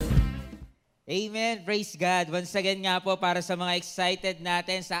Amen. Praise God. Once again nga po para sa mga excited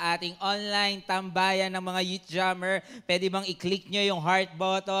natin sa ating online tambayan ng mga youth jammer, pwede bang i-click nyo yung heart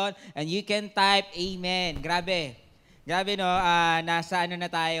button and you can type Amen. Grabe. Grabe no, nasa ano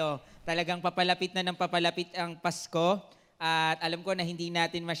na tayo. Talagang papalapit na ng papalapit ang Pasko. At alam ko na hindi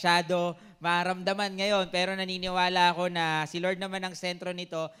natin masyado maramdaman ngayon, pero naniniwala ako na si Lord naman ang sentro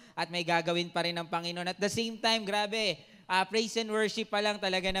nito at may gagawin pa rin ng Panginoon. At the same time, grabe, praise and worship pa lang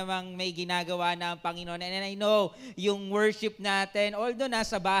talaga namang may ginagawa na ang Panginoon. And I know, yung worship natin, although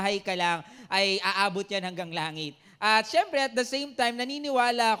nasa bahay ka lang, ay aabot yan hanggang langit. At syempre, at the same time,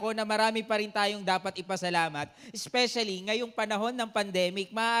 naniniwala ako na marami pa rin tayong dapat ipasalamat. Especially ngayong panahon ng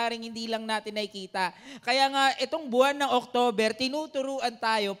pandemic, maaaring hindi lang natin nakikita. Kaya nga, itong buwan ng October, tinuturuan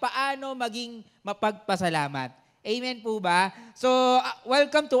tayo paano maging mapagpasalamat. Amen po ba? So,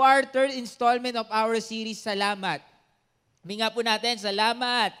 welcome to our third installment of our series, Salamat. Minga po natin,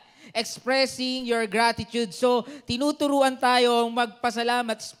 salamat. Expressing your gratitude. So, tinuturuan tayong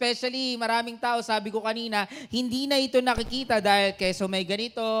magpasalamat. Especially, maraming tao, sabi ko kanina, hindi na ito nakikita dahil keso may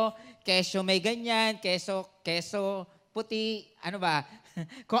ganito, keso may ganyan, keso puti, ano ba?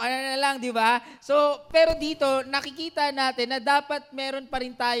 Kung ano na lang, di ba? So, pero dito, nakikita natin na dapat meron pa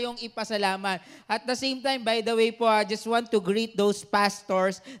rin tayong ipasalamat. At the same time, by the way po, I just want to greet those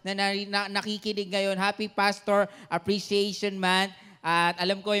pastors na nakikinig ngayon. Happy Pastor Appreciation Month. At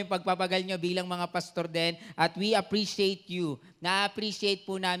alam ko yung pagpapagal nyo bilang mga pastor din. At we appreciate you. Na-appreciate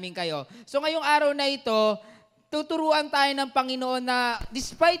po namin kayo. So ngayong araw na ito, tuturuan tayo ng Panginoon na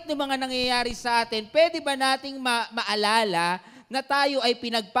despite ng mga nangyayari sa atin, pwede ba nating maalala na tayo ay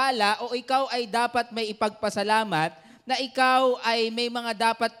pinagpala o ikaw ay dapat may ipagpasalamat na ikaw ay may mga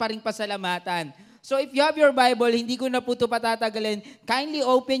dapat pa ring pasalamatan. So if you have your Bible, hindi ko na po ito patatagalin, kindly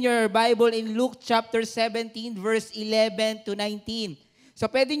open your Bible in Luke chapter 17, verse 11 to 19. So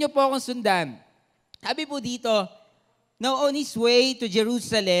pwede nyo po akong sundan. Sabi po dito, now on his way to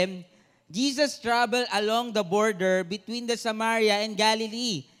Jerusalem, Jesus traveled along the border between the Samaria and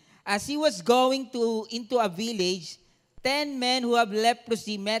Galilee. As he was going into a village, 10 men who have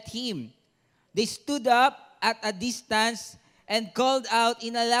leprosy met him. They stood up at a distance and called out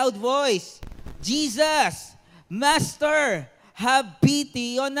in a loud voice, Jesus, Master, have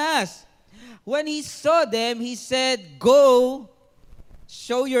pity on us. When he saw them, he said, Go,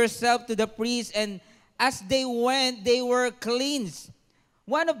 show yourself to the priest. And as they went, they were cleansed.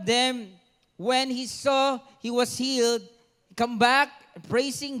 One of them, when he saw he was healed, come back,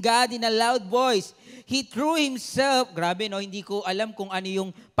 praising God in a loud voice. He threw himself, grabe no, hindi ko alam kung ano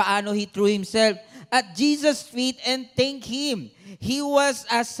yung paano he threw himself, at Jesus' feet and thanked him. He was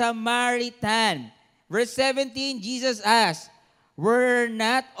a Samaritan. Verse 17, Jesus asked, Were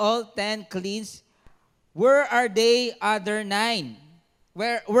not all 10 cleansed? Where are the other 9?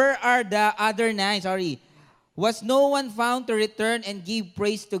 Where are the other 9? Was no one found to return and give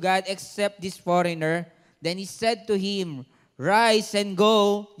praise to God except this foreigner? Then he said to him, Rise and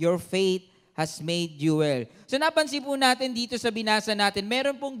go, your faith has made you well. So napansin po natin dito sa binasa natin,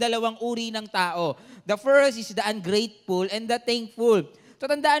 meron pong dalawang uri ng tao. The first is the ungrateful and the thankful. So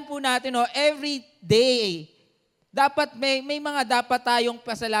tandaan po natin, every day, dapat may mga dapat tayong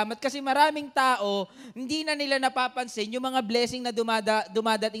pasalamat kasi maraming tao, hindi na nila napapansin yung mga blessing na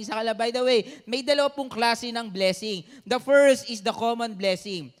dumadating sa kanila. By the way, may dalawa pong klase ng blessing. The first is the common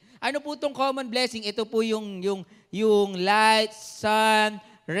blessing. Ano po itong common blessing? Ito po yung light, sun,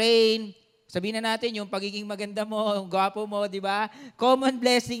 rain. Sabihin na natin yung pagiging maganda mo, gwapo mo, di ba? Common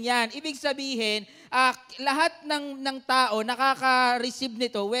blessing yan. Ibig sabihin, lahat ng tao nakaka-receive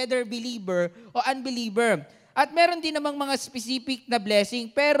nito, whether believer o unbeliever. At meron din namang mga specific na blessing.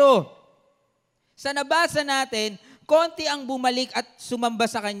 Pero sa nabasa natin, konti ang bumalik at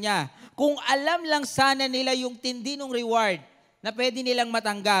sumamba sa kanya. Kung alam lang sana nila yung tindi ng reward na pwede nilang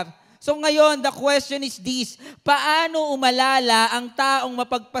matanggap. So ngayon, the question is this, paano umalala ang taong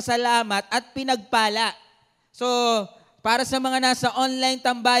mapagpasalamat at pinagpala? So, para sa mga nasa online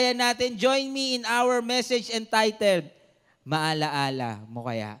tambayan natin, join me in our message entitled, Maalaala mo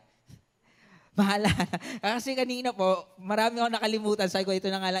kaya? Maalaala. Kasi kanina po, marami akong nakalimutan. Sabi ko, ito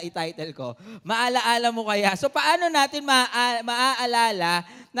na nga lang i-title ko. Maalaala mo kaya? So paano natin maaalala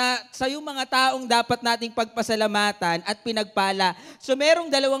na sa yung mga taong dapat nating pagpasalamatan at pinagpala? So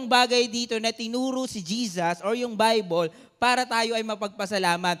merong dalawang bagay dito na tinuro si Jesus or yung Bible para tayo ay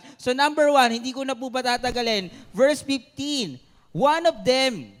mapagpasalamat. So number 1, hindi ko na po patatagalin. Verse 15, one of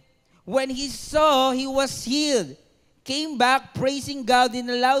them, when he saw he was healed, came back praising God in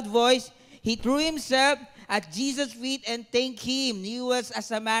a loud voice. He threw himself at Jesus' feet and thanked him. He was a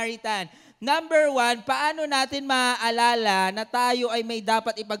Samaritan. Number one, paano natin maaalala na tayo ay may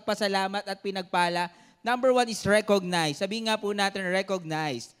dapat ipagpasalamat at pinagpala? Number one is recognize. Sabihin nga po natin,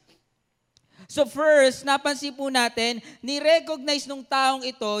 recognize. So first, napansin po natin, ni-recognize nung taong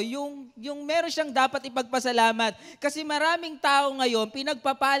ito yung meron siyang dapat ipagpasalamat. Kasi maraming tao ngayon,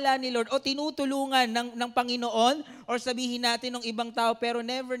 pinagpapala ni Lord o tinutulungan ng Panginoon or sabihin natin ng ibang tao pero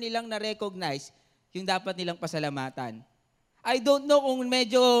never nilang na-recognize yung dapat nilang pasalamatan. I don't know kung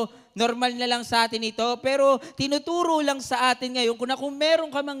medyo normal na lang sa atin ito, pero tinuturo lang sa atin ngayon kung meron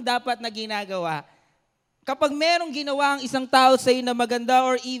ka mang dapat na ginagawa. Kapag merong ginawa ang isang tao sa iyo na maganda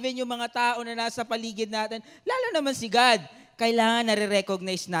or even yung mga tao na nasa paligid natin, lalo naman si God, kailangan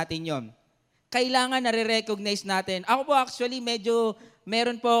nare-recognize natin yon. Kailangan nare-recognize natin. Ako po actually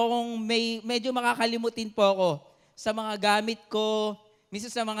meron po akong medyo makakalimutin po ako sa mga gamit ko, minsan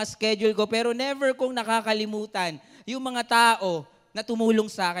sa mga schedule ko, pero never kong nakakalimutan yung mga tao na tumulong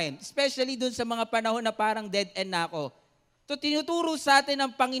sa akin. Especially dun sa mga panahon na parang dead end na ako. So tinuturo sa atin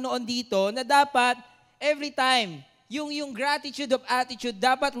ng Panginoon dito na dapat every time, yung gratitude of attitude,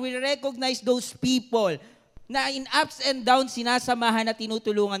 dapat we recognize those people na in ups and downs sinasamahan at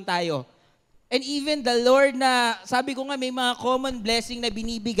tinutulungan tayo. And even the Lord na, sabi ko nga may mga common blessing na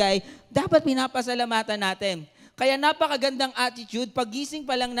binibigay, dapat pinapasalamatan natin. Kaya napakagandang attitude, pagising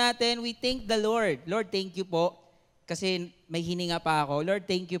pa lang natin, we thank the Lord. Lord, thank you po. Kasi may hininga pa ako. Lord,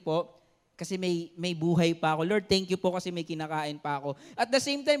 thank you po. Kasi may buhay pa ako. Lord, thank you po kasi may kinakain pa ako. At the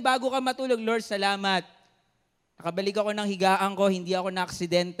same time, bago ka matulog, Lord, salamat. Nakabalik ako ng higaan ko, hindi ako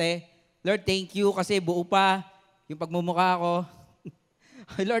na-aksidente. Lord, thank you kasi buo pa yung pagmumukha ko.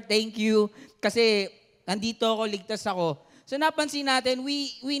 Lord, thank you kasi nandito ako, ligtas ako. So napansin natin,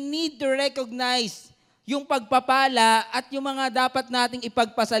 we need to recognize yung pagpapala at yung mga dapat nating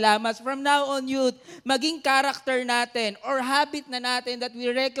ipagpasalamat. From now on, youth, maging character natin or habit na natin that we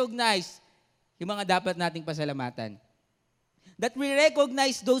recognize yung mga dapat nating pasalamatan. That we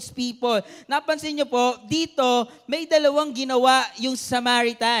recognize those people. Napansin niyo po, dito may dalawang ginawa yung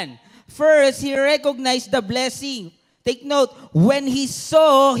Samaritan. First, he recognized the blessing. Take note, when he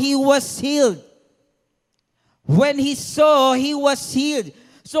saw, he was healed. When he saw, he was healed.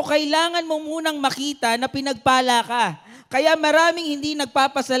 So kailangan mo munang makita na pinagpala ka. Kaya maraming hindi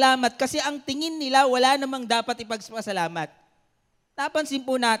nagpapasalamat kasi ang tingin nila wala namang dapat ipagpasalamat. Napansin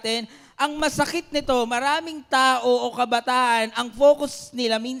po natin, ang masakit nito, maraming tao o kabataan, ang focus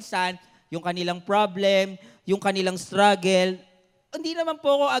nila minsan, yung kanilang problem, yung kanilang struggle. Hindi naman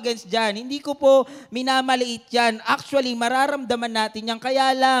po ako against dyan. Hindi ko po minamaliit yan. Actually, mararamdaman natin yan.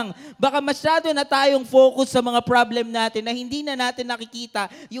 Kaya lang, baka masyado na tayong focus sa mga problem natin na hindi na natin nakikita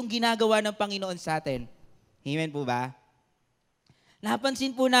yung ginagawa ng Panginoon sa atin. Amen po ba?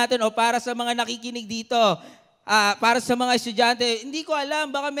 Napansin po natin, o para sa mga nakikinig dito, para sa mga estudyante, hindi ko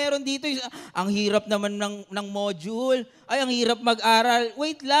alam, baka meron dito, ang hirap naman ng module, ay ang hirap mag-aral.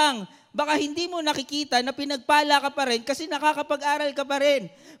 Wait lang. Baka hindi mo nakikita na pinagpala ka pa rin kasi nakakapag-aral ka pa rin.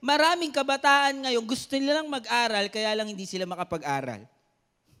 Maraming kabataan ngayon gusto nilang mag-aral kaya lang hindi sila makapag-aral.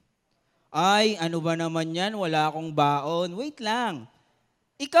 Ay, ano ba naman yan? Wala akong baon. Wait lang.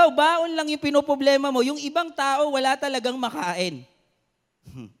 Ikaw, baon lang yung pinoproblema mo. Yung ibang tao, wala talagang makain.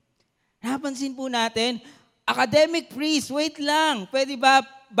 Napansin po natin, academic freeze, wait lang. Pwede ba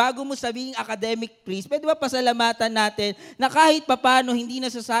bago mo sabihin academic freeze, pwede ba pasalamatan natin na kahit papano hindi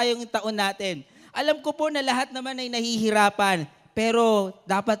nasasayang yung taon natin? Alam ko po na lahat naman ay nahihirapan, pero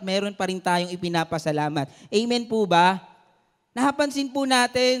dapat meron pa rin tayong ipinapasalamat. Amen po ba? Napansin po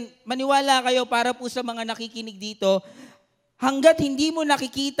natin, maniwala kayo para po sa mga nakikinig dito, hanggat hindi mo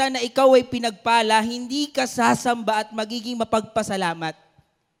nakikita na ikaw ay pinagpala, hindi ka sasamba at magiging mapagpasalamat.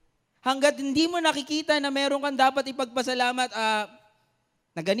 Hanggat hindi mo nakikita na meron kang dapat ipagpasalamat,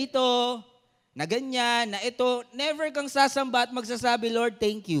 na ganito, na ganyan, na ito, never kang sasamba at magsasabi, Lord,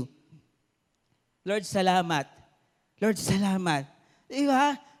 thank you. Lord, salamat. Lord, salamat.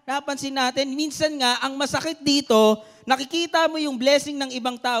 Diba? Napansin natin, minsan nga, ang masakit dito, nakikita mo yung blessing ng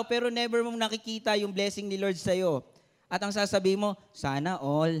ibang tao, pero never mong nakikita yung blessing ni Lord sa'yo. At ang sasabihin mo, sana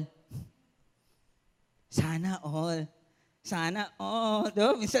all. Sana all. Sana all.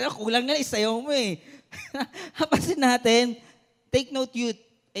 Diba? Minsan kulang na isayaw mo eh. Napansin natin, take note, youth,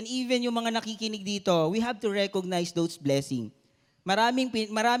 and even yung mga nakikinig dito, we have to recognize those blessings.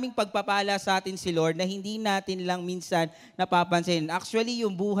 Maraming pagpapala sa atin si Lord na hindi natin lang minsan napapansin. Actually,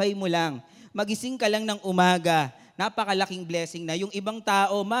 yung buhay mo lang, magising ka lang ng umaga, napakalaking blessing na. Yung ibang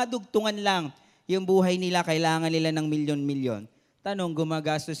tao, madugtungan lang yung buhay nila, kailangan nila ng milyon-milyon. Tanong,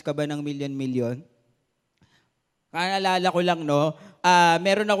 gumagastos ka ba ng milyon-milyon? Naalala ko lang, no?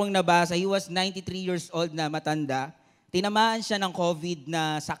 Meron akong nabasa, he was 93 years old na matanda. Tinamaan siya ng COVID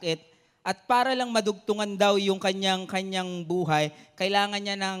na sakit At para lang madugtungan daw yung kanyang buhay, kailangan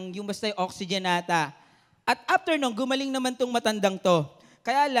niya ng yung basta yung oxygen ata. At after nung, gumaling naman tong matandang to.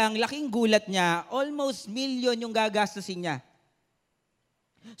 Kaya lang, laking gulat niya, almost million yung gagastusin niya.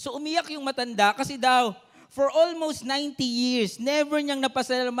 So umiyak yung matanda kasi daw, for almost 90 years, never niyang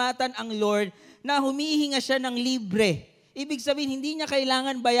napasalamatan ang Lord na humihinga siya ng libre. Ibig sabihin, hindi niya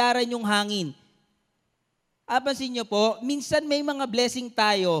kailangan bayaran yung hangin. Pansin niyo po, minsan may mga blessing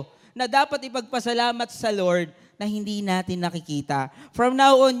tayo na dapat ipagpasalamat sa Lord na hindi natin nakikita. From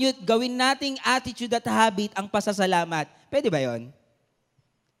now on, youth, gawin nating attitude at habit ang pasasalamat. Pwede ba yon?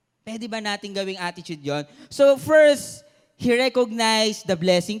 Pwede ba nating gawing attitude yon? So first, he recognized the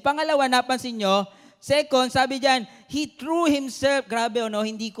blessing. Pangalawa, napansin nyo, second, sabi diyan, he threw himself, grabe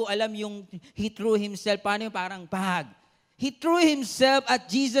hindi ko alam yung he threw himself, paano yung parang bag. He threw himself at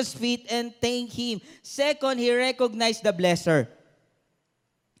Jesus' feet and thanked Him. Second, he recognized the blesser.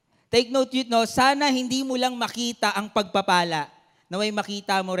 Take note yun, sana hindi mo lang makita ang pagpapala. Naway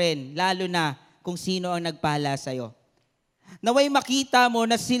makita mo rin, lalo na kung sino ang nagpala sa'yo. Naway makita mo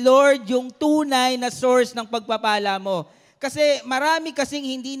na si Lord yung tunay na source ng pagpapala mo. Kasi marami kasing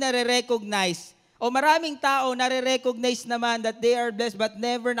hindi nare-recognize o maraming tao nare-recognize naman that they are blessed but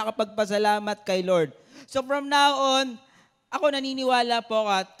never nakapagpasalamat kay Lord. So from now on, ako naniniwala po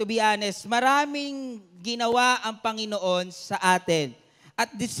to be honest, maraming ginawa ang Panginoon sa atin.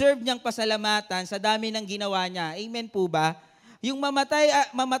 At deserve niyang pasalamatan sa dami ng ginawa niya. Amen po ba? Yung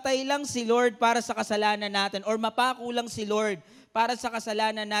mamatay lang si Lord para sa kasalanan natin or mapako lang si Lord para sa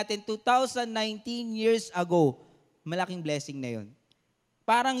kasalanan natin 2019 years ago. Malaking blessing na yun.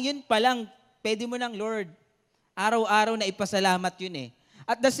 Parang yun pa lang, pwede mo ng Lord. Araw-araw na ipasalamat yun eh.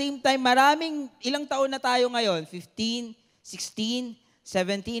 At the same time, ilang taon na tayo ngayon? 15, 16,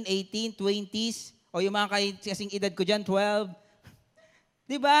 17, 18, 20s, o yung mga kasing edad ko dyan, 12.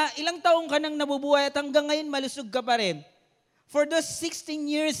 Diba? Ilang taong ka nang nabubuhay at hanggang ngayon malusog ka pa rin. For those 16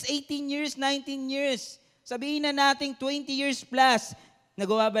 years, 18 years, 19 years, sabihin na nating 20 years plus,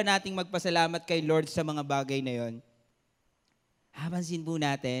 nagawa ba nating magpasalamat kay Lord sa mga bagay na yon? Hapansin po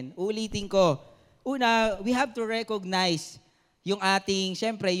natin, ulitin ko, una, we have to recognize yung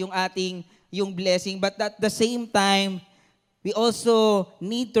blessing, but at the same time, we also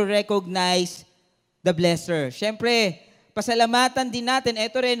need to recognize the blesser. Siyempre, pasalamatan din natin,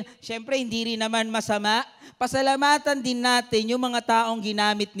 eto rin, syempre hindi rin naman masama, pasalamatan din natin yung mga taong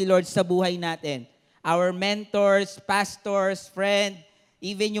ginamit ni Lord sa buhay natin. Our mentors, pastors, friend,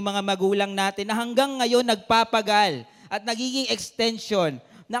 even yung mga magulang natin na hanggang ngayon nagpapagal at nagiging extension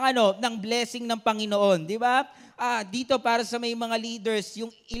ng blessing ng Panginoon. Di ba? Dito para sa may mga leaders,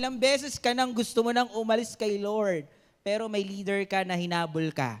 yung ilang beses ka nang gusto mo nang umalis kay Lord, pero may leader ka na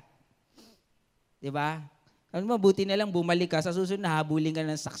hinabol ka. Di ba? Mabuti na lang bumalik ka, sa susunod na habulin ka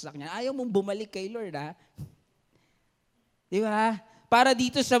ng saksak niya. Ayaw mong bumalik kay Lord, ha? Di ba? Para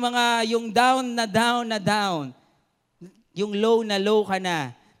dito sa mga yung down na down na down, yung low na low ka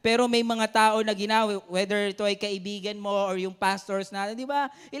na, pero may mga tao na ginawa, whether ito ay kaibigan mo or yung pastors natin, di ba?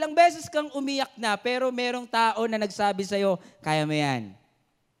 Ilang beses kang umiyak na, pero merong tao na nagsabi sa'yo, kaya mo yan.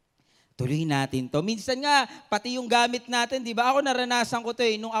 Tuloy natin to. Minsan nga, pati yung gamit natin, di ba? Ako naranasan ko to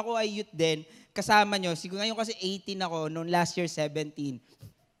nung ako ay youth din, kasama nyo, siguro ngayon kasi 18 ako, noong last year 17.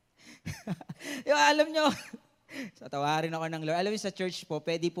 Alam nyo, sa tawarin ako ng Lord. Alam nyo sa church po,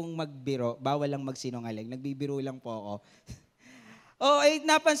 pwede pong magbiro, bawal lang magsinungaling. Nagbibiro lang po ako.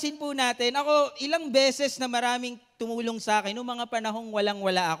 Napansin po natin, ako ilang beses na maraming tumulong sa akin noong mga panahong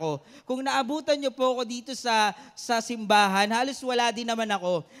walang-wala ako. Kung naabutan nyo po ako dito sa simbahan, halos wala din naman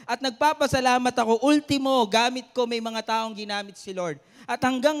ako. At nagpapasalamat ako, ultimo, gamit ko may mga taong ginamit si Lord. At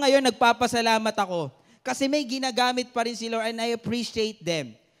hanggang ngayon, nagpapasalamat ako. Kasi may ginagamit pa rin si Lord and I appreciate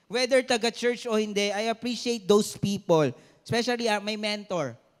them. Whether taga-church o hindi, I appreciate those people. Especially my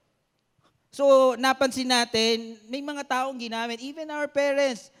mentor. So, napansin natin, may mga taong ginamit. Even our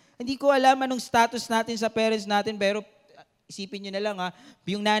parents. Hindi ko alam anong status natin sa parents natin, pero isipin nyo na lang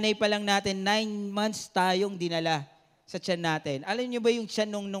yung nanay pa lang natin, 9 months tayong dinala sa tiyan natin. Alam nyo ba yung tiyan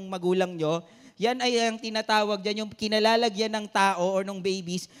nung magulang nyo? Yan ay ang tinatawag dyan, yung kinalalagyan ng tao or ng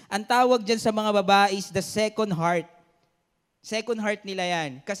babies. Ang tawag dyan sa mga babae is the second heart. Second heart nila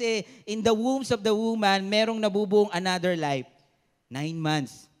yan. Kasi in the wombs of the woman, merong nabubuong another life. 9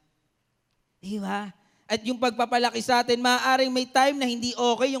 months. Diba? At yung pagpapalaki sa atin, maaaring may time na hindi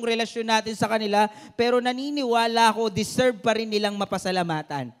okay yung relasyon natin sa kanila, pero naniniwala ako, deserve pa rin nilang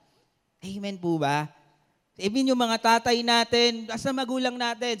mapasalamatan. Amen po ba? Even yung mga tatay natin, asa magulang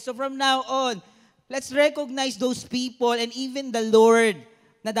natin. So from now on, let's recognize those people and even the Lord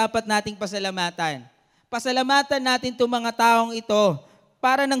na dapat nating pasalamatan. Pasalamatan natin itong mga taong ito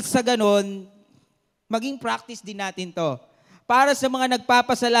para nang sa ganon, maging practice din natin to. Para sa mga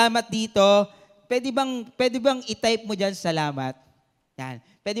nagpapasalamat dito, pwede bang i-type mo dyan salamat? Yan.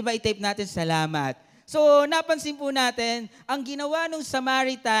 Pwede ba i-type natin salamat? So, napansin po natin, ang ginawa ng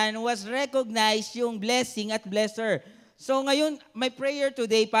Samaritan was recognize yung blessing at blesser. So, ngayon, my prayer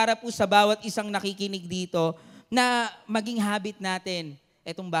today para po sa bawat isang nakikinig dito na maging habit natin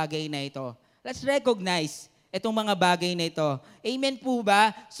itong bagay na ito. Let's recognize itong mga bagay na ito. Amen po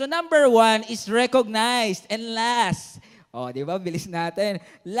ba? So, number 1 is recognized. And last, di ba? Bilis natin.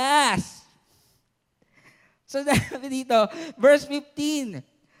 Last. So, dito, verse 15.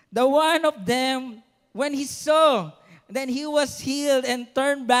 The one of them, when he saw, then he was healed and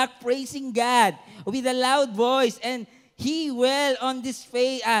turned back praising God with a loud voice. And he fell on his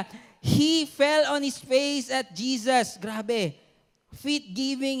face at Jesus. Grabe. Feet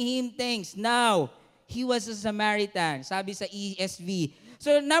giving him thanks. Now, he was a Samaritan. Sabi sa ESV.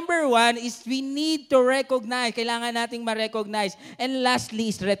 So number 1 is we need to recognize. Kailangan nating ma-recognize. And lastly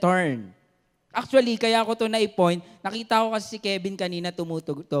is return. Actually, kaya ko to na-point. Nakita ko kasi si Kevin kanina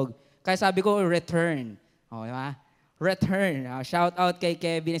tumutugtog. Kaya sabi ko, return. Diba? Return. Shout out kay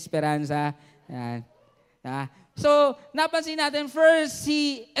Kevin Esperanza. Yan. So, napansin natin, first,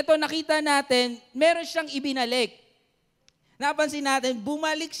 ito nakita natin, meron siyang ibinalik. Napansin natin,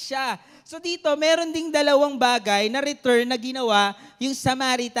 bumalik siya. So dito, meron ding dalawang bagay na return na ginawa yung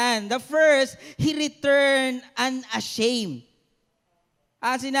Samaritan. The first, he returned unashamed.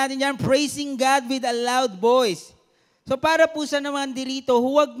 Asin natin yan, praising God with a loud voice. So para po sa naman dirito,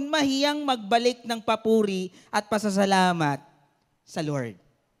 huwag mahiyang magbalik ng papuri at pasasalamat sa Lord.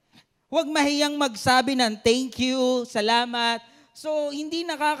 Huwag mahiyang magsabi ng thank you, salamat. So hindi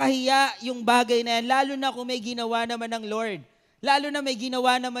nakakahiya yung bagay na yan, lalo na kung may ginawa naman ng Lord. Lalo na may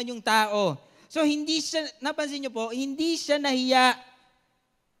ginawa naman yung tao. So hindi siya, napansin niyo po, hindi siya nahiya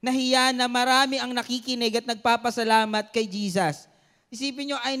na marami ang nakikinig at nagpapasalamat kay Jesus.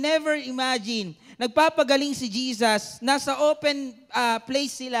 Isipin nyo, I never imagine, nagpapagaling si Jesus, nasa open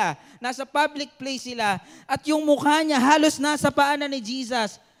place sila, nasa public place sila, at yung mukha niya halos nasa paanan ni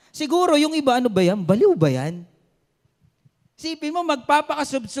Jesus. Siguro yung iba, ano ba yan? Baliw ba yan? Isipin mo,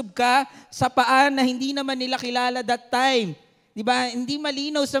 magpapakasubsub ka sa paan na hindi naman nila kilala that time. Diba? Hindi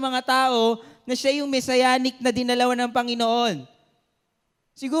malinaw sa mga tao na siya yung messianic na dinalawan ng Panginoon.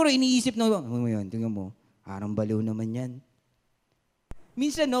 Siguro iniisip na, tingnan mo, parang baliw naman yan.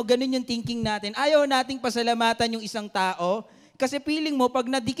 Minsan, ganun yung thinking natin. Ayaw nating pasalamatan yung isang tao kasi feeling mo, pag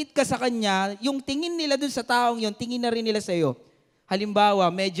nadikit ka sa kanya, yung tingin nila dun sa taong yun, tingin na rin nila sa'yo. Halimbawa,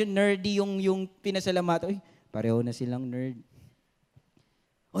 medyo nerdy yung pinasalamatan. Uy, pareho na silang nerd.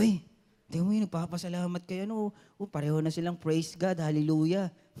 Uy, tingnan mo yun, nagpapasalamat kayo. Pareho na silang praise God, hallelujah.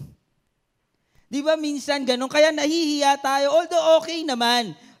 Di ba minsan ganun? Kaya nahihiya tayo, although okay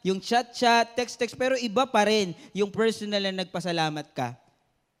naman. Yung chat-chat, text-text, pero iba pa rin yung personal na nagpasalamat ka.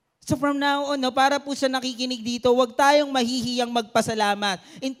 So from now on, para po sa nakikinig dito, huwag tayong mahihiyang magpasalamat.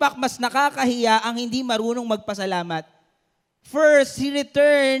 In fact, mas nakakahiya ang hindi marunong magpasalamat. First, he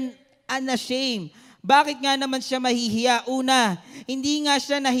returned unashamed. Bakit nga naman siya mahihiya? Una, hindi nga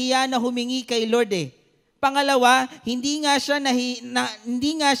siya nahiya na humingi kay Lord eh. Pangalawa, hindi nga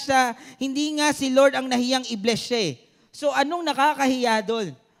si Lord ang nahiyang i-bless siya eh. So anong nakakahiya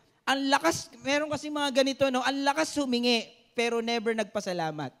doon? Ang lakas, meron kasi mga ganito, ang lakas humingi, pero never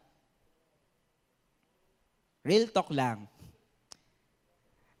nagpasalamat. Real talk lang.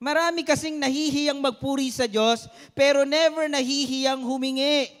 Marami kasing nahihiyang magpuri sa Diyos, pero never nahihiyang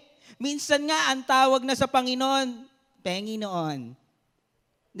humingi. Minsan nga, ang tawag na sa Panginoon, Panginoon.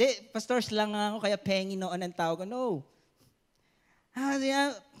 Hindi, pastors lang ako, kaya Panginoon ang tawag ko. No.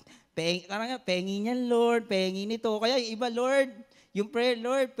 Pengi niyan, Lord, pengi nito. Kaya yung iba, Lord, yung prayer,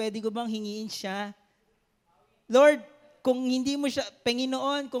 Lord, pwede ko bang hingiin siya? Lord, kung hindi mo siya,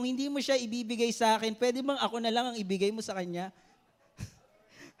 Panginoon, kung hindi mo siya ibibigay sa akin, pwede bang ako na lang ang ibigay mo sa kanya?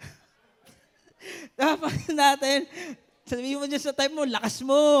 Dapat natin, sabihin mo dyan sa time mo, lakas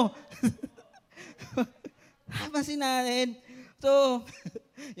mo. Hapasin natin. So,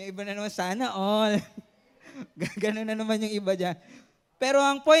 yung iba na naman, sana all. Ganun na naman yung iba dyan. Pero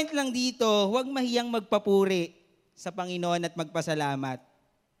ang point lang dito, huwag mahiyang magpapuri sa Panginoon at magpasalamat.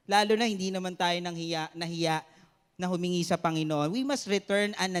 Lalo na hindi naman tayo nahiya na humingi sa Panginoon. We must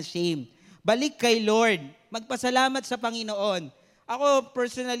return unashamed. Balik kay Lord. Magpasalamat sa Panginoon. Ako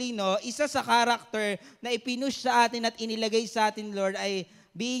personally, isa sa character na ipinush sa atin at inilagay sa atin, Lord, ay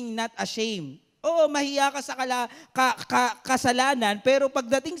being not ashamed. Oo, mahiya ka sa kasalanan, pero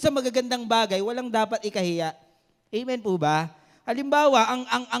pagdating sa magagandang bagay, walang dapat ikahiya. Amen po ba? Halimbawa,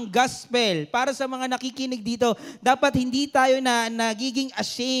 ang gospel, para sa mga nakikinig dito, dapat hindi tayo nagiging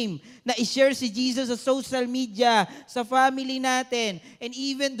ashamed na i-share si Jesus sa social media, sa family natin, and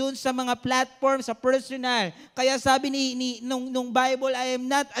even dun sa mga platform, sa personal. Kaya sabi nung Bible, I am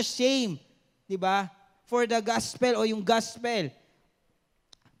not ashamed, di ba? For the gospel o yung gospel.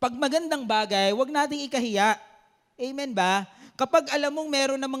 Pag magandang bagay, wag nating ikahiya. Amen ba? Kapag alam mong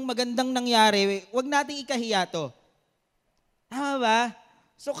meron namang magandang nangyari, wag nating ikahiya to. Tama ba?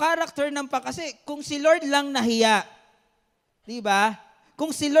 So character kasi kung si Lord lang nahiya, di ba?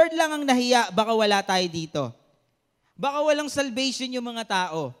 Kung si Lord lang ang nahiya, baka wala tayo dito. Baka walang salvation yung mga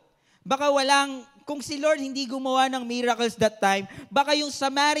tao. Baka kung si Lord hindi gumawa ng miracles that time, baka yung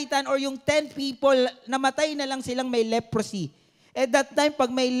Samaritan or yung 10 people, namatay na lang silang may leprosy. At that time,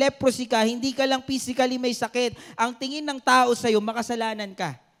 pag may leprosy ka, hindi ka lang physically may sakit. Ang tingin ng tao sa'yo, makasalanan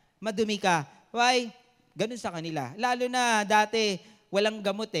ka. Madumi ka. Why? Ganun sa kanila. Lalo na dati, walang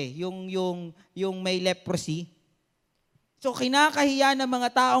gamot yung may leprosy. So, kinakahiya ng mga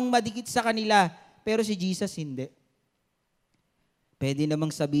taong madikit sa kanila, pero si Jesus hindi. Pwede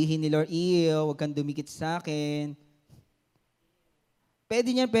namang sabihin ni Lord, huwag kang dumikit sa akin.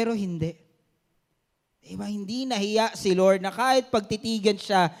 Pwede niyan, pero hindi. Diba, hindi nahiya si Lord na kahit pagtitigan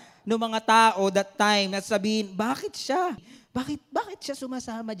siya ng mga tao that time at sabihin, bakit siya? Bakit siya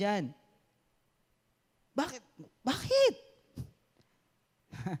sumasama dyan? Bakit?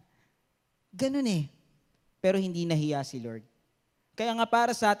 Ganun Pero hindi nahiya si Lord. Kaya nga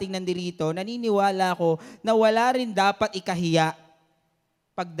para sa ating nandirito, naniniwala ako na wala rin dapat ikahiya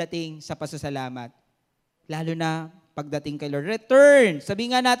pagdating sa pasasalamat. Lalo na pagdating kay Lord. Return!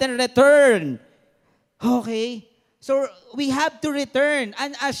 Sabi nga natin, return! Okay? So, we have to return,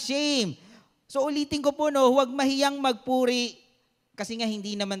 unashamed. So, ulitin ko po, huwag mahiyang magpuri kasi nga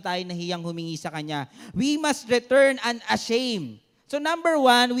hindi naman tayo nahiyang humingi sa Kanya. We must return unashamed. So, number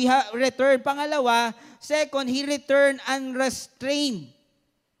 1, we return. Pangalawa, second, He returned unrestrained.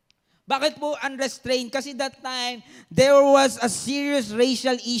 Bakit po unrestrained? Kasi that time, there was a serious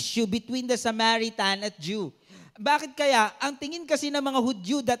racial issue between the Samaritan at Jew. Bakit kaya? Ang tingin kasi ng mga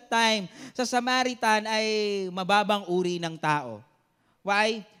Hudyo that time sa Samaritan ay mababang uri ng tao.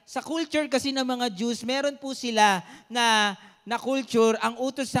 Why? Sa culture kasi ng mga Jews, meron po sila na culture, ang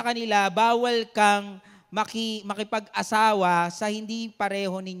utos sa kanila, bawal kang makipag-asawa sa hindi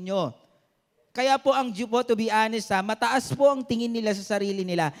pareho ninyo. Kaya po ang Jew po, to be honest, mataas po ang tingin nila sa sarili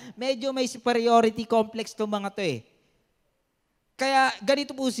nila. Medyo may superiority complex itong mga to Kaya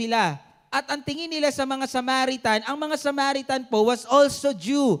ganito po sila. At ang tingin nila sa mga Samaritan, ang mga Samaritan po was also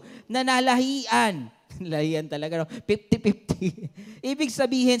Jew na nalahian. Lahian talaga, 50-50. Ibig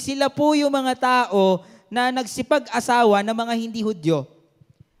sabihin, sila po yung mga tao na nagsipag-asawa ng mga hindi Hudyo.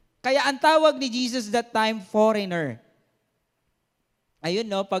 Kaya ang tawag ni Jesus that time, foreigner. Ayun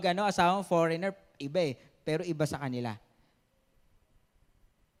pag asawang foreigner, iba pero iba sa kanila.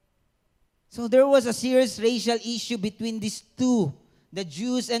 So there was a serious racial issue between these two, the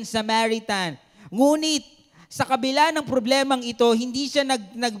Jews and Samaritan. Ngunit, sa kabila ng problemang ito, hindi siya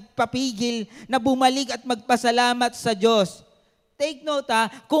nagpapigil na bumalik at magpasalamat sa Diyos. Take note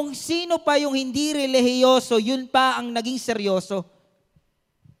kung sino pa yung hindi relihiyoso, yun pa ang naging seryoso.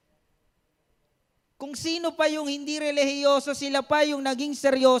 Kung sino pa yung hindi relihiyoso, sila pa yung naging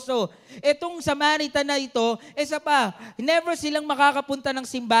seryoso. Etong Samaritan na ito, never silang makakapunta ng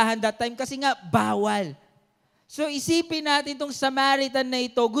simbahan that time kasi nga bawal. So isipin natin itong Samaritan na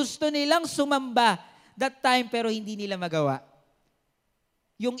ito, gusto nilang sumamba that time pero hindi nila magawa.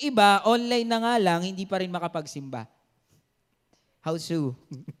 Yung iba, online na nga lang, hindi pa rin makapagsimba. How so?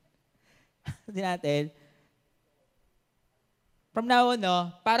 Hindi natin. From now on,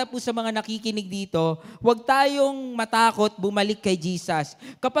 para po sa mga nakikinig dito, huwag tayong matakot bumalik kay Jesus.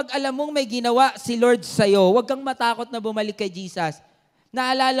 Kapag alam mong may ginawa si Lord sa'yo, huwag kang matakot na bumalik kay Jesus.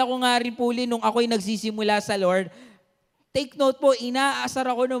 Naalala ko nga rin po nung ako'y nagsisimula sa Lord, take note po, inaasar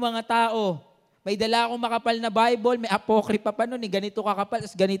ako ng mga tao. May dala akong makapal na Bible, may apokripa pa nun, ganito kakapal,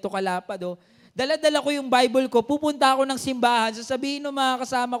 ganito kalapad. Dala-dala ko yung Bible ko, pupunta ako ng simbahan, sasabihin ng mga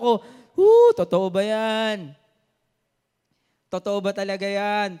kasama ko, totoo ba yan? Totoo ba talaga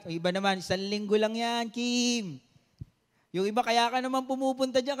yan? Yung iba naman, 1 linggo lang yan, Kim. Yung iba, kaya ka naman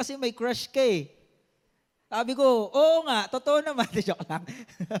pumupunta dyan kasi may crush ka Sabi ko, oo nga, totoo naman. Joke lang.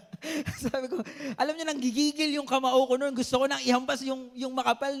 Sabi ko, alam niyo, nang gigigil yung kamao ko noon. Gusto ko nang ihampas yung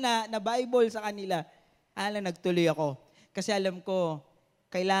makapal na Bible sa kanila. Nagtuloy ako. Kasi alam ko,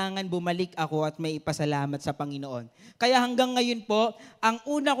 kailangan bumalik ako at may ipasalamat sa Panginoon. Kaya hanggang ngayon po, ang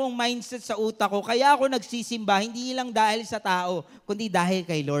una kong mindset sa utak ko, kaya ako nagsisimba, hindi lang dahil sa tao, kundi dahil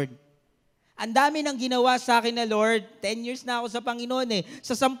kay Lord. Ang dami nang ginawa sa akin na Lord. 10 years na ako sa Panginoon eh.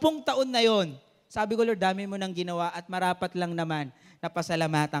 Sa 10 taon na yon, sabi ko, Lord, dami mo nang ginawa at marapat lang naman na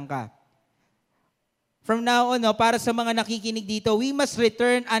pasalamatan ka. From now on, para sa mga nakikinig dito, we must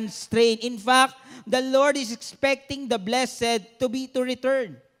return unstrained. In fact, the Lord is expecting the blessed to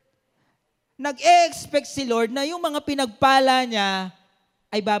return. Nag-e-expect si Lord na yung mga pinagpala niya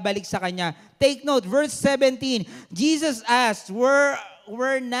ay babalik sa Kanya. Take note, verse 17, Jesus asked,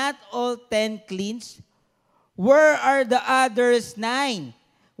 were not all 10 cleansed? Where are the others 9?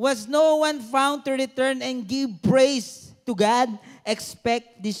 Was no one found to return and give praise to God?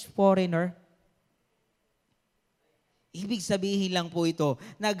 Expect this foreigner. Ibig sabihin lang po ito,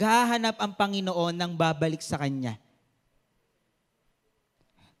 naghahanap ang Panginoon ng babalik sa Kanya.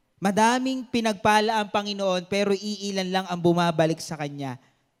 Madaming pinagpala ang Panginoon pero iilan lang ang bumabalik sa Kanya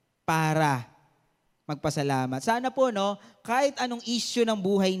para magpasalamat. Sana po, kahit anong issue ng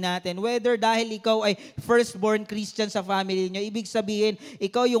buhay natin, whether dahil ikaw ay firstborn Christian sa family nyo, ibig sabihin,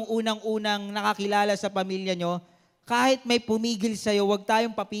 ikaw yung unang-unang nakakilala sa pamilya nyo, kahit may pumigil sa'yo, huwag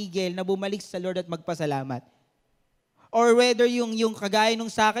tayong papigil na bumalik sa Lord at magpasalamat. Or whether yung kagaya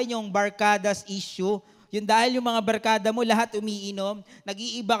nung sa akin, yung barkadas issue, yung dahil yung mga barkada mo, lahat umiinom,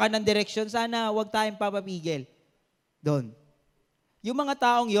 nag-iiba ka ng direksyon, sana huwag tayong papapigil. Doon. Yung mga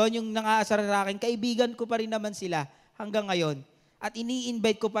taong yon, yung nangaasar sa akin, kaibigan ko pa rin naman sila hanggang ngayon. At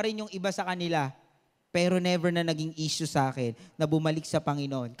ini-invite ko pa rin yung iba sa kanila. Pero never na naging issue sa akin na bumalik sa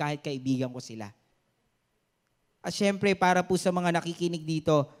Panginoon kahit kaibigan ko sila. At syempre, para po sa mga nakikinig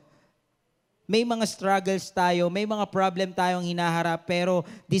dito, may mga struggles tayo, may mga problem tayong hinaharap, pero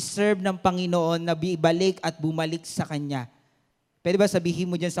deserve ng Panginoon na balik at bumalik sa Kanya. Pwede ba sabihin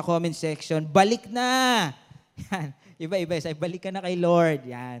mo dyan sa comment section, balik na! Yan. Iba-iba. Balik ka na kay Lord.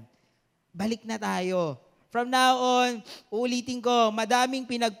 Yan. Balik na tayo. From now on, ulitin ko, madaming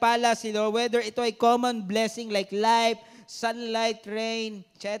pinagpala si Lord, whether ito ay common blessing like life, sunlight, rain,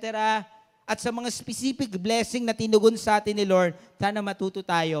 etc. At sa mga specific blessing na tinugon sa atin ni Lord, sana matuto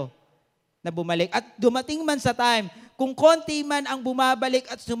tayo na bumalik. At dumating man sa time, kung konti man ang bumabalik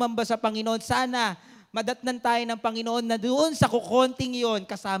at sumamba sa Panginoon, sana madatnan tayo ng Panginoon na doon sa kukonting yon,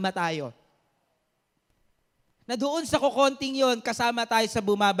 kasama tayo. Na doon sa kukonting yon, kasama tayo sa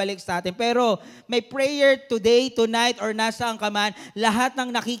bumabalik sa atin. Pero may prayer today, tonight, or nasaan ka man, lahat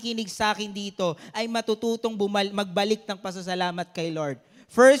ng nakikinig sa akin dito ay matututong magbalik ng pasasalamat kay Lord.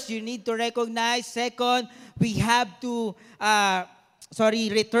 First, you need to recognize. Second, we have to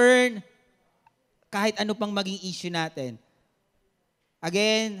return kahit ano pang maging issue natin.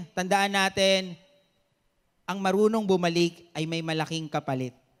 Again, tandaan natin, ang marunong bumalik ay may malaking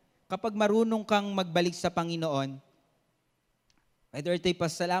kapalit. Kapag marunong kang magbalik sa Panginoon, whether ito'y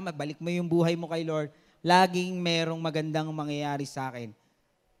pasalamat, balik mo yung buhay mo kay Lord, laging merong magandang mangyayari sa akin.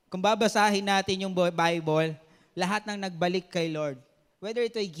 Kung babasahin natin yung Bible, lahat ng nagbalik kay Lord, whether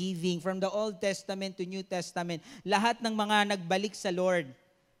ito'y giving from the Old Testament to New Testament, lahat ng mga nagbalik sa Lord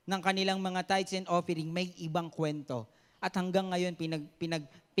ng kanilang mga tithes and offering, may ibang kwento. At hanggang ngayon,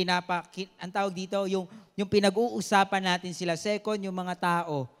 ang tawag dito, yung pinag-uusapan natin sila. Second, yung mga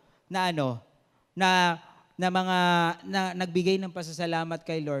tao, na nagbigay ng pasasalamat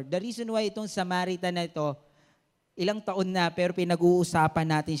kay Lord. The reason why itong Samaritan na ito, ilang taon na pero pinag-uusapan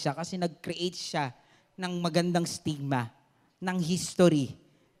natin siya kasi nag-create siya ng magandang stigma, ng history.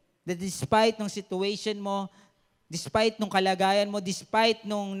 That despite ng situation mo, despite ng kalagayan mo, despite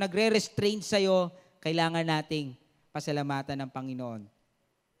nung nagre-restrain sa'yo, kailangan nating pasalamatan ng Panginoon.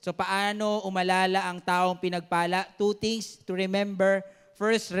 So paano umalala ang taong pinagpala? 2 things to remember.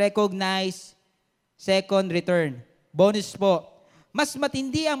 First, recognize. Second, return. Bonus po. Mas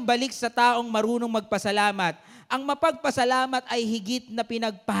matindi ang balik sa taong marunong magpasalamat. Ang mapagpasalamat ay higit na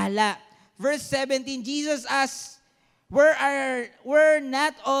pinagpala. Verse 17, Jesus asked, were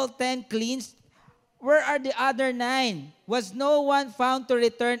not all 10 cleansed? Where are the other 9? Was no one found to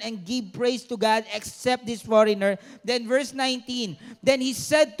return and give praise to God except this foreigner? Then verse 19, then he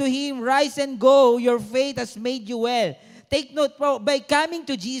said to him, rise and go, your faith has made you well. Take note po, by coming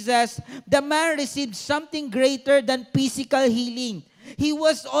to Jesus, the man received something greater than physical healing. He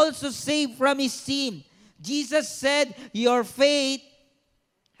was also saved from his sin. Jesus said, your faith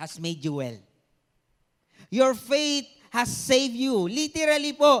has made you well. Your faith has saved you.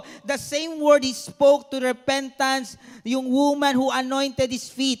 Literally po, the same word he spoke to repentance, yung woman who anointed his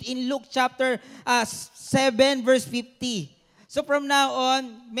feet in Luke chapter 7 verse 50. So from now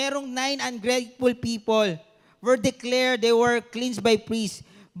on, merong 9 ungrateful people were declared they were cleansed by priests,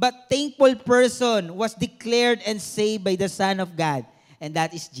 but thankful person was declared and saved by the Son of God, and that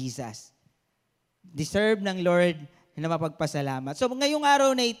is Jesus. Deserve ng Lord na mapagpasalamat. So ngayong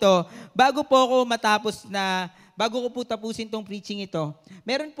araw na ito, bago ko po tapusin tong preaching ito,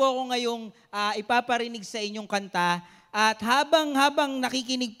 meron po ako ngayong ipaparinig sa inyong kanta. At habang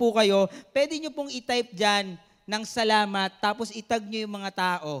nakikinig po kayo, pwede nyo pong i-type dyan ng salamat, tapos itag nyo yung mga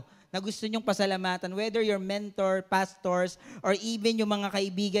tao na gusto nyong pasalamatan, whether your mentor, pastors, or even yung mga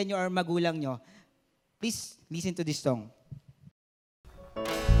kaibigan nyo or magulang nyo. Please listen to this song.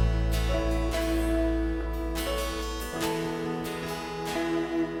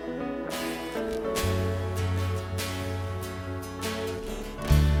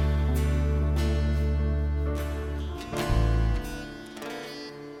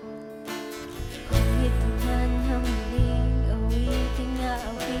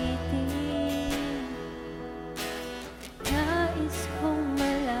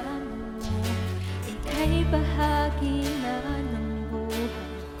 Bahagi na ng buhay ko.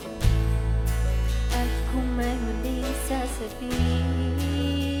 At kung may muling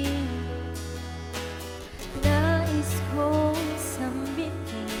sasabihin, nais kong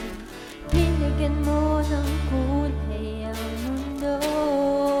sambitin, binigyan mo ng kulay ang mundo.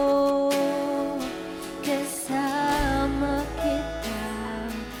 Kasama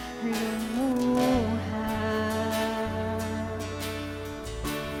kitang lumuha.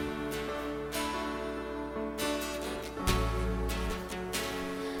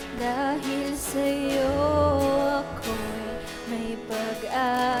 Dahil sa'yo ako'y may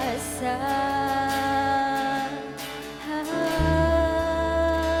pag-asa.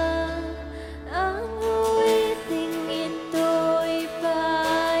 Ang awiting ito'y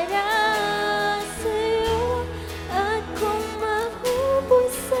para sa'yo. At kung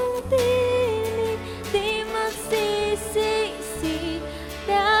mahubos ang tinig, di magsisisi.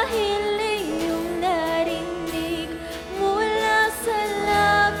 Dahil iyong narinig mula sa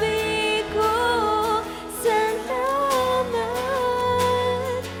labi ko. Salamat,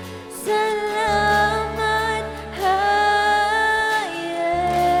 salamat,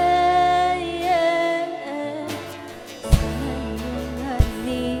 yeah, yeah. Sa iyong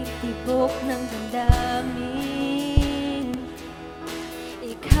halik, tibok ng damdamin,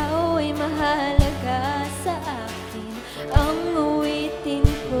 ikaw ay mahalaga sa akin. Ang awitin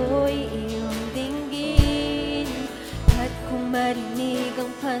ko'y iyong dinggin. At kung marinig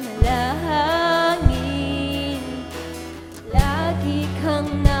ang panalangin, lagi kang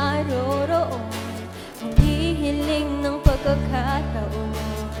naroroon. Humihiling ng pagkakataon,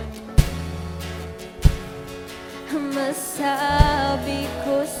 masabi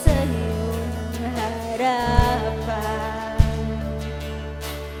ko sa'yo ng harapan.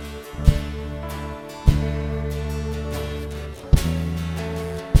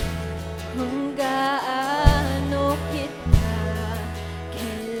 Kung gaano kita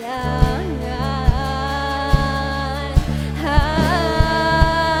kailangan,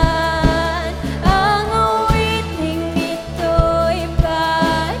 ang awiting ito'y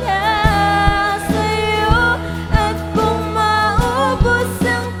para sa'yo. At kung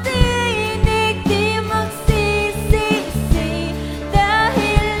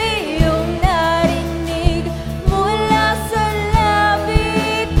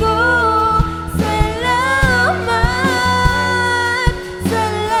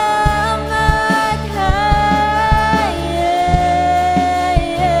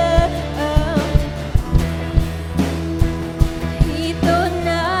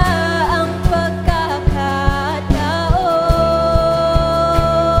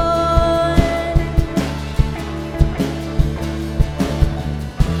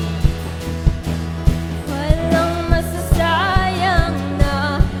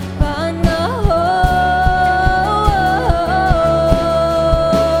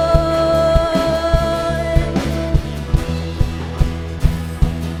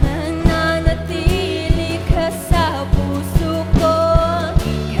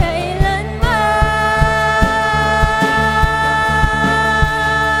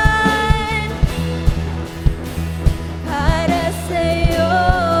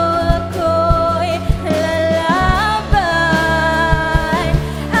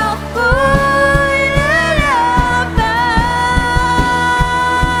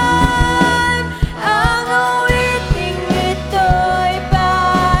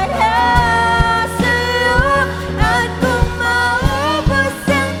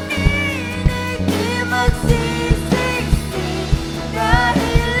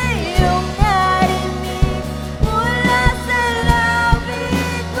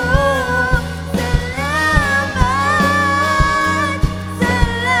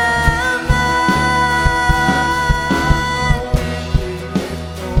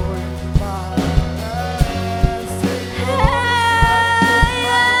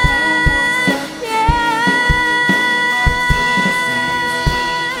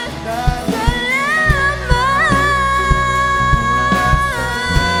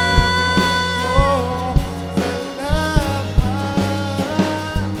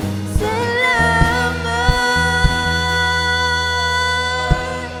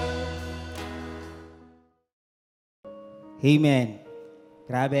Amen.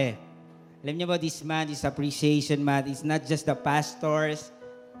 Grabe. Alam niyo ba, this month is Appreciation Month. It's not just the pastors,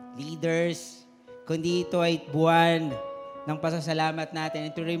 leaders, kundi ito ay buwan ng pasasalamat natin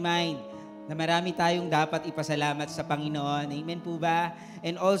and to remind na marami tayong dapat ipasalamat sa Panginoon. Amen po ba?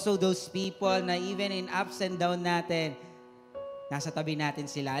 And also those people na even in ups and down natin, nasa tabi natin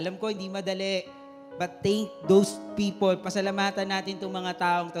sila. Alam ko, hindi madali. But thank those people. Pasalamatan natin itong mga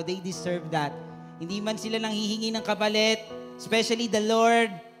taong to. They deserve that. Hindi man sila nanghihingi ng kapalit, especially the Lord.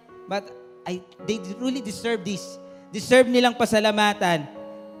 But they really deserve this. Deserve nilang pasalamatan.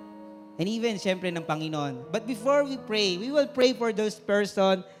 And even, syempre, ng Panginoon. But before we pray, we will pray for those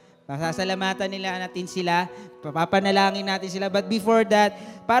person. Pasasalamatan natin sila. Papapanalangin natin sila. But before that,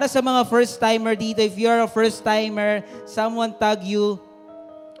 para sa mga first-timer dito, if you're a first-timer, someone tag you,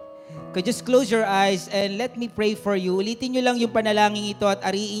 could just close your eyes and let me pray for you. Ulitin nyo lang yung panalangin ito at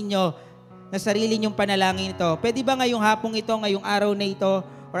ariin nyo na sarili nyong panalangin ito. Pwede ba ngayong hapong ito, ngayong araw na ito,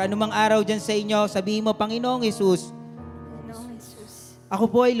 or anumang araw dyan sa inyo, sabihin mo, Panginoong Jesus, Panginoong Jesus,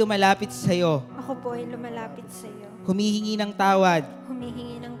 ako po ay lumalapit sa iyo. ako po ay lumalapit sa iyo. Humihingi ng tawad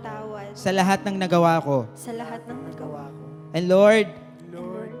Humihingi ng tawad sa lahat ng nagawa ko. sa lahat ng nagawa ko. And Lord,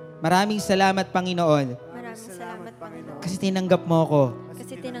 Lord, maraming salamat, Panginoon, maraming salamat, Panginoon, kasi tinanggap mo ko.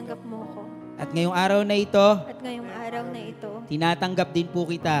 kasi tinanggap mo ko. At ngayong araw na ito, At ngayong araw na ito, tinatanggap din po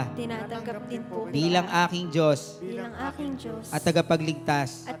kita tinatanggap din po kita bilang aking Diyos bilang aking Diyos at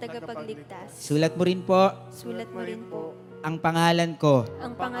tagapagligtas. at tagapagligtas. Sulat mo rin po Sulat mo rin po ang pangalan ko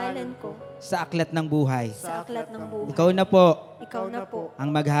ang pangalan ko sa aklat ng buhay. sa aklat ng buhay. Ikaw na po Ikaw na po ang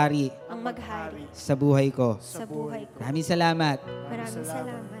maghari ang maghari sa buhay ko. sa buhay ko. Maraming salamat. Maraming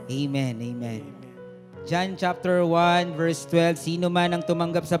salamat. Amen. Amen. John chapter 1 verse 12, sino man ang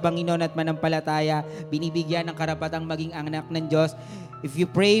tumanggap sa Panginoon at manampalataya, binibigyan ng karapatang maging anak ng Diyos. If you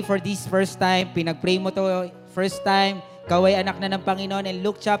pray for this first time, pinag-pray mo to first time, ikaw ay anak na ng Panginoon. And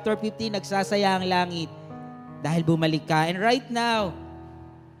Luke chapter 15, nagsasaya ang langit dahil bumalik ka. And right now,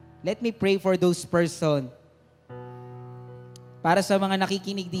 let me pray for those person. Para sa mga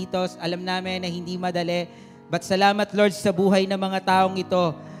nakikinig dito, alam namin na hindi madali, but salamat Lord sa buhay ng mga taong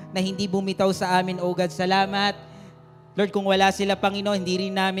ito na hindi bumitaw sa amin, O God. Salamat. Lord, kung wala sila, Panginoon,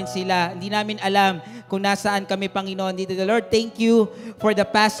 hindi namin alam kung nasaan kami, Panginoon, dito. Lord, thank you for the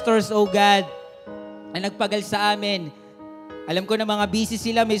pastors, O God, na nagpagal sa amin. Alam ko na mga busy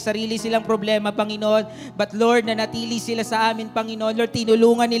sila, may sarili silang problema, Panginoon. But Lord, nanatili sila sa amin, Panginoon. Lord,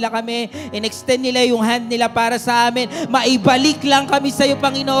 tinulungan nila kami, in-extend nila yung hand nila para sa amin. Maibalik lang kami sa iyo,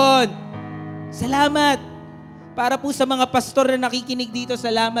 Panginoon. Salamat. Para po sa mga pastor na nakikinig dito,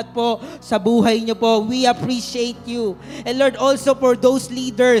 salamat po sa buhay niyo po. We appreciate you. And Lord, also for those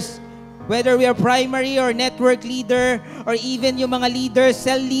leaders, whether we are primary or network leader, or even yung mga leaders,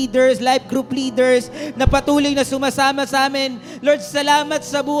 cell leaders, life group leaders, na patuloy na sumasama sa amin. Lord, salamat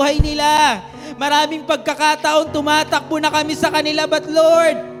sa buhay nila. Maraming pagkakataon, tumatakbo na kami sa kanila, but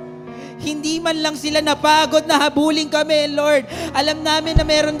Lord, hindi man lang sila napagod na habulin kami, Lord. Alam namin na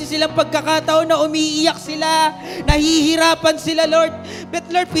meron din silang pagkakataon na umiiyak sila, nahihirapan sila, Lord. But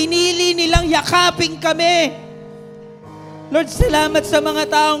Lord, pinili nilang yakapin kami. Lord, salamat sa mga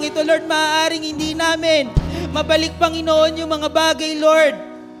taong ito, Lord. Maaaring hindi namin mabalik, Panginoon, yung mga bagay,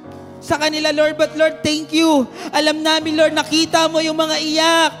 Lord, sa kanila, Lord. But Lord, thank you. Alam namin, Lord, nakita mo yung mga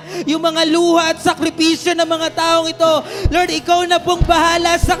iyak, yung mga luha at sakripisyo ng mga taong ito. Lord, ikaw na pong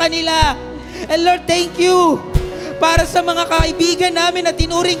bahala sa kanila. And Lord, thank you para sa mga kaibigan namin na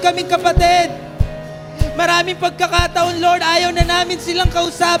tinuring kaming kapatid. Maraming pagkakataon, Lord, ayaw na namin silang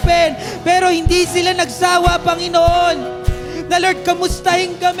kausapin, pero hindi sila nagsawa, Panginoon. Na Lord,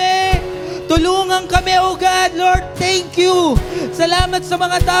 kamustahin kami. Tulungan kami, O God. Lord, thank you. Salamat sa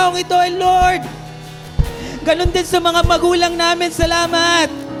mga taong ito, and Lord, ganun din sa mga magulang namin, salamat.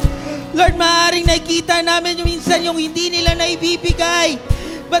 Lord, maaaring nakikita namin yung minsan yung hindi nila naibibigay.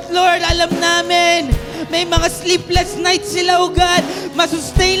 But Lord, alam namin, may mga sleepless nights sila, O God.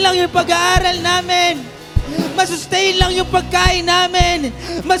 Masustain lang yung pag-aaral namin. Masustain lang yung pagkain namin.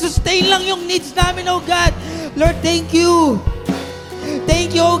 Masustain lang yung needs namin, O God. Lord, thank you.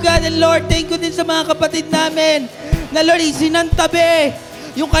 Thank you, O God. And Lord, thank you din sa mga kapatid namin na Lord, isinantabi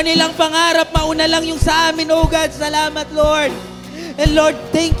yung kanilang pangarap, mauna lang yung sa amin, O God. Salamat, Lord. And Lord,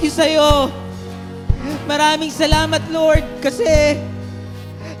 thank you sa'yo. Maraming salamat, Lord, kasi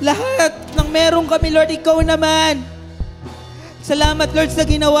lahat ng meron kami, Lord, ikaw naman. Salamat, Lord, sa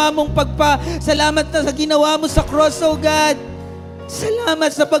ginawa mong salamat na sa ginawa mo sa cross, O God.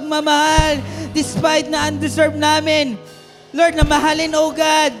 Salamat sa pagmamahal despite na undeserved namin. Lord, na mahalin, O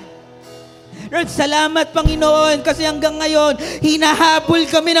God. Lord, salamat, Panginoon, kasi hanggang ngayon, hinahabol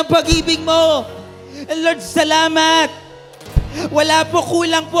kami ng pag-ibig mo. And Lord, salamat. Wala po,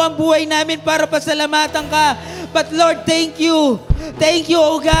 kulang po ang buhay namin para pasalamatan ka. But Lord, thank you. Thank you,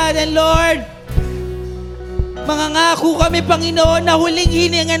 O God and Lord. Mangangako kami, Panginoon, na huling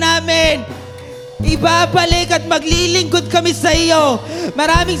hininga namin, ibabalik at maglilingkod kami sa iyo.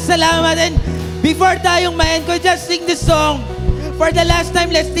 Maraming salamat. And before tayong ma-end ko, just sing this song. For the last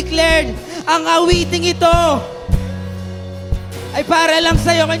time, let's declare, ang awiting ito ay para lang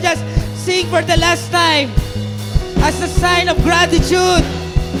sa iyo. And just sing for the last time as a sign of gratitude.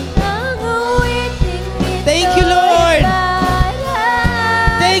 Thank you, Lord.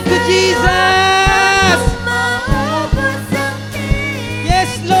 Thank you, Jesus. Yes,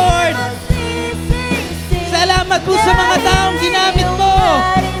 Lord. Salamat po sa mga taong ginamit mo.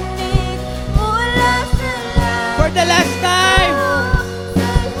 For the last time,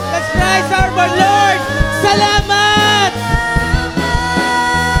 let's rise our Lord. Salamat.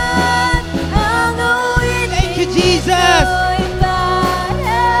 Thank you, Jesus.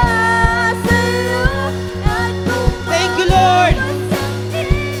 Thank you, Lord.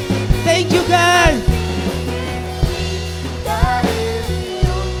 Thank you, God.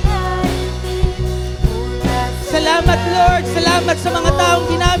 Salamat, Lord. Salamat sa mga taong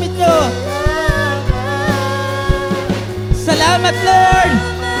ginamit mo. Salamat, Lord.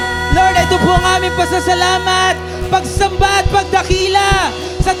 Lord, ito po ang aming pasasalamat, pagsamba at pagdakila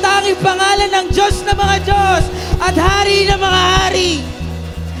sa tanging pangalan ng Diyos na mga Diyos at Hari ng mga Hari.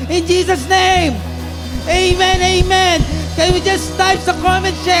 In Jesus' name, amen, amen. Can we just type sa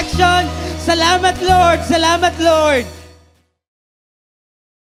comment section, salamat, Lord. Salamat, Lord.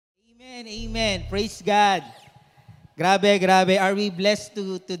 Amen, amen. Praise God. Grabe, grabe. Are we blessed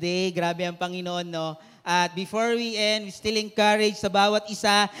today? Grabe ang Panginoon, no? At before we end, we still encourage sa bawat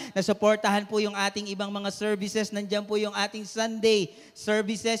isa na suportahan po yung ating ibang mga services. Nandiyan po yung ating Sunday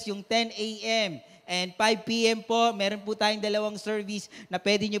services, yung 10 a.m. and 5 p.m. po. Meron po tayong dalawang service na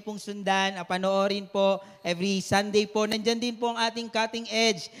pwede nyo pong sundan, panoorin po every Sunday po. Nandiyan din po ang ating Cutting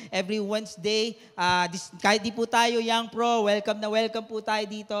Edge every Wednesday. Kahit di po tayo young pro, welcome na welcome po tayo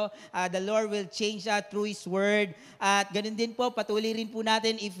dito. The Lord will change us through His Word. At ganun din po, patuloy rin po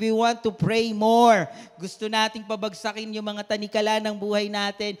natin if we want to pray more. Gusto nating pabagsakin yung mga tanikala ng buhay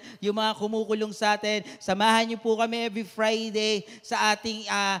natin, yung mga kumukulong sa atin. Samahan niyo po kami every Friday sa ating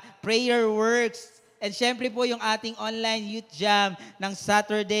prayer works. And syempre po yung ating online youth jam ng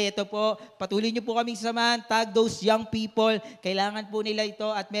Saturday. Ito po, patuloy niyo po kaming samahan. Tag those young people. Kailangan po nila ito.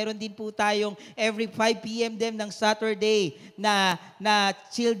 At meron din po tayong every 5 p.m. din ng Saturday na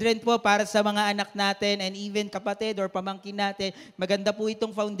children po para sa mga anak natin and even kapatid or pamangkin natin. Maganda po itong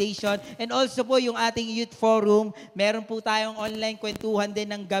foundation. And also po yung ating youth forum. Meron po tayong online kwentuhan din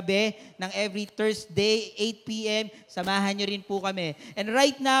ng gabi ng every Thursday, 8 p.m. Samahan niyo rin po kami. And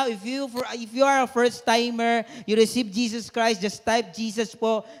right now, if you are a first-timer, you receive Jesus Christ, just type Jesus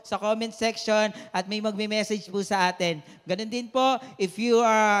po sa comment section at may magme-message po sa atin. Ganun din po, if you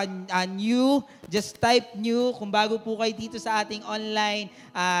are new, just type new. Kung bago po kayo dito sa ating online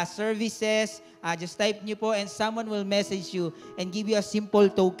services, just type new po and someone will message you and give you a simple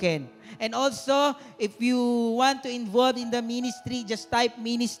token. And also, if you want to involve in the ministry, just type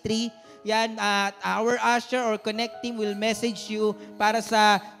ministry. Yan, our usher or connect team will message you para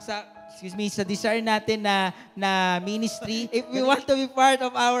sa desire natin na ministry. If you want to be part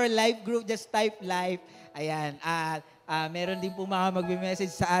of our life group, just type life. Ayan. Meron din po mga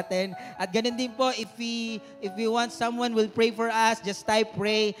magbe-message sa atin. At ganun din po, if we want someone will pray for us, just type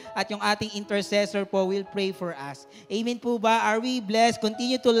pray. At yung ating intercessor po will pray for us. Amen po ba? Are we blessed?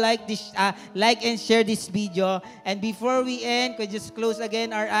 Continue to like and share this video. And before we end, we just close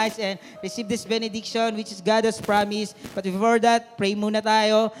again our eyes and receive this benediction which is God has promised. But before that, pray muna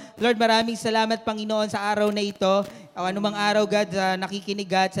tayo. Lord, maraming salamat Panginoon sa araw na ito. O anumang araw, God, nakikinig,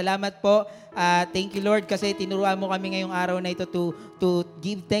 God. Salamat po. Thank you, Lord, kasi tinuruan mo kami ngayong araw na ito to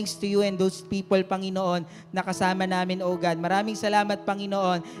give thanks to you and those people, Panginoon, na kasama namin, oh God. Maraming salamat,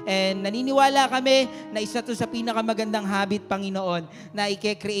 Panginoon. And naniniwala kami na isa to sa pinakamagandang habit, Panginoon, na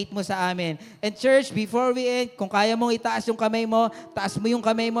i-create mo sa amin. And church, before we end, kung kaya mong itaas yung kamay mo, taas mo yung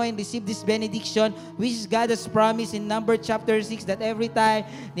kamay mo and receive this benediction, which is God has promised in Numbers chapter 6 that every time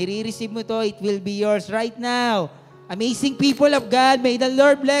nire-receive mo to, it will be yours right now. Amazing people of God, may the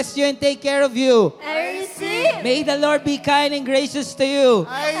Lord bless you and take care of you. I receive. May the Lord be kind and gracious to you.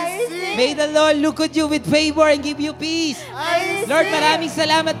 I receive. May the Lord look at you with favor and give you peace. I receive. Lord, maraming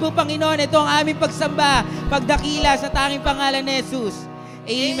salamat po, Panginoon. Ito ang aming pagsamba, pagdakila sa tanging pangalan ni Jesus.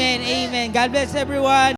 Amen, amen. God bless everyone.